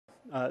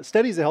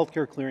Stedi is a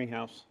healthcare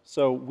clearinghouse.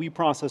 So we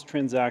process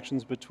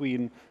transactions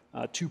between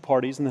two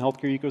parties in the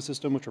healthcare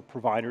ecosystem, which are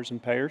providers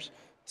and payers.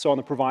 So on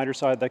the provider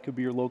side, that could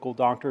be your local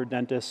doctor,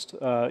 dentist.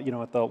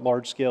 At the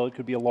large scale, it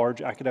could be a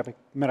large academic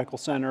medical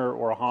center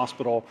or a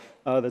hospital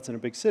that's in a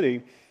big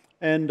city.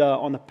 And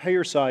on the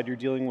payer side, you're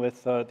dealing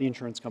with the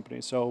insurance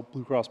companies. So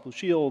Blue Cross Blue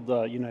Shield,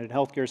 United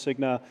Healthcare,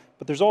 Cigna.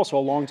 But there's also a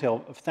long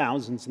tail of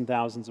thousands and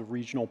thousands of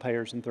regional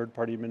payers and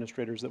third-party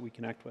administrators that we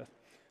connect with.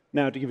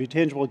 Now, to give you a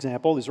tangible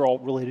example, these are all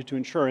related to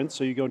insurance.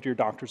 So you go into your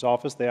doctor's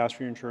office, they ask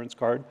for your insurance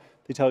card.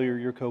 They tell you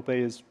your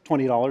copay is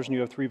 $20 and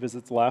you have 3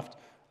 visits left.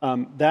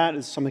 That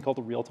is something called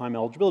a real-time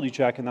eligibility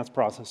check, and that's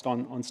processed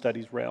on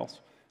Stedi's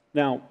rails.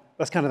 Now,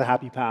 that's kind of the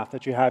happy path,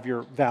 that you have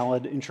your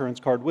valid insurance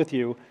card with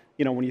you.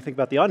 When you think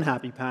about the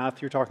unhappy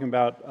path, you're talking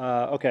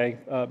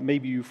about,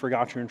 maybe you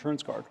forgot your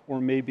insurance card, or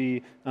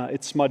maybe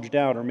it's smudged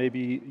out, or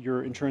maybe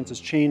your insurance has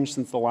changed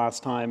since the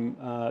last time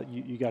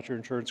you got your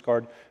insurance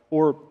card,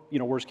 or,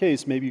 worst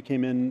case, maybe you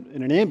came in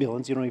an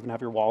ambulance, you don't even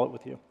have your wallet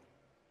with you.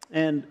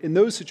 And in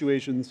those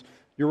situations,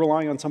 you're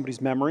relying on somebody's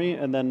memory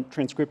and then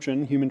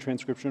transcription, human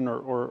transcription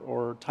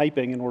or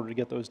typing in order to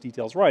get those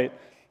details right.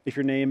 If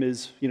your name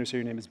is, say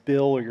your name is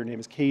Bill or your name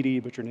is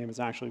Katie, but your name is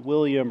actually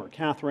William or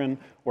Catherine,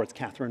 or it's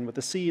Catherine with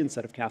a C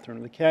instead of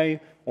Catherine with a K,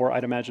 or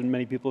I'd imagine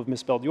many people have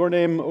misspelled your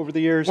name over the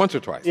years. Once or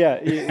twice.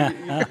 Yeah,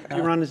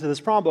 you run into this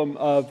problem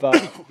of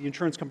the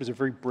insurance companies are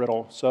very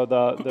brittle. So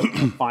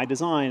by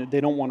design,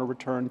 they don't want to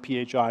return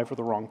PHI for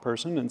the wrong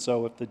person, and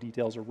so if the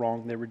details are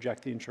wrong, they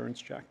reject the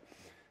insurance check.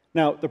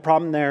 Now, the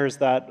problem there is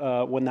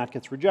that when that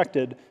gets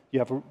rejected, you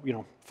have,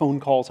 phone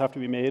calls have to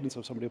be made, and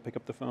so somebody will pick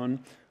up the phone,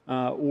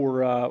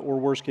 or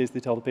worst case, they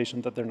tell the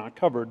patient that they're not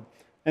covered.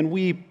 And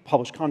we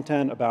publish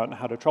content about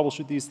how to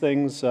troubleshoot these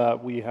things.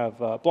 We have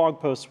blog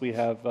posts, we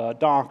have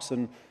docs,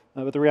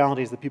 but the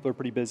reality is that people are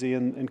pretty busy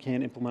and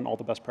can't implement all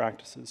the best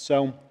practices.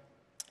 So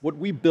what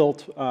we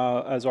built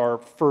as our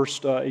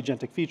first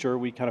agentic feature,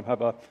 we kind of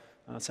have a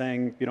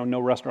saying, no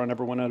restaurant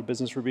ever went out of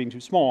business for being too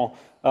small.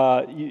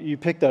 You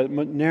pick the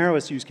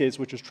narrowest use case,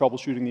 which is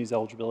troubleshooting these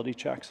eligibility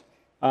checks.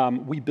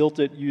 We built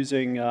it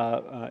using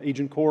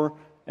Agent Core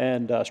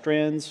and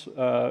Strands,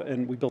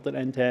 and we built it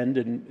end-to-end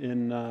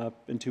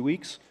in 2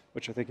 weeks,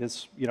 which I think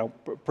is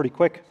pretty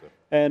quick.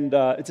 And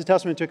it's a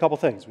testament to a couple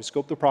things. We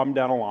scoped the problem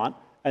down a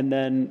lot, and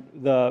then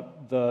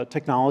the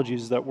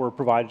technologies that were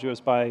provided to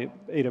us by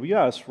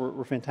AWS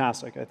were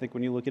fantastic. I think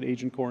when you look at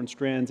Agent Core and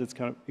Strands, it's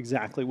kind of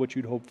exactly what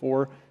you'd hope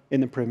for in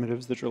the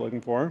primitives that you're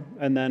looking for.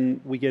 And then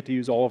we get to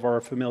use all of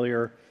our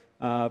familiar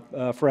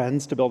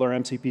friends to build our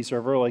MCP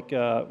server, like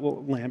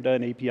Lambda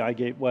and API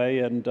gateway,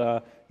 and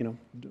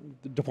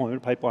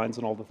deployment pipelines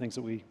and all the things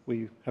that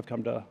we have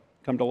come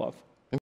to love.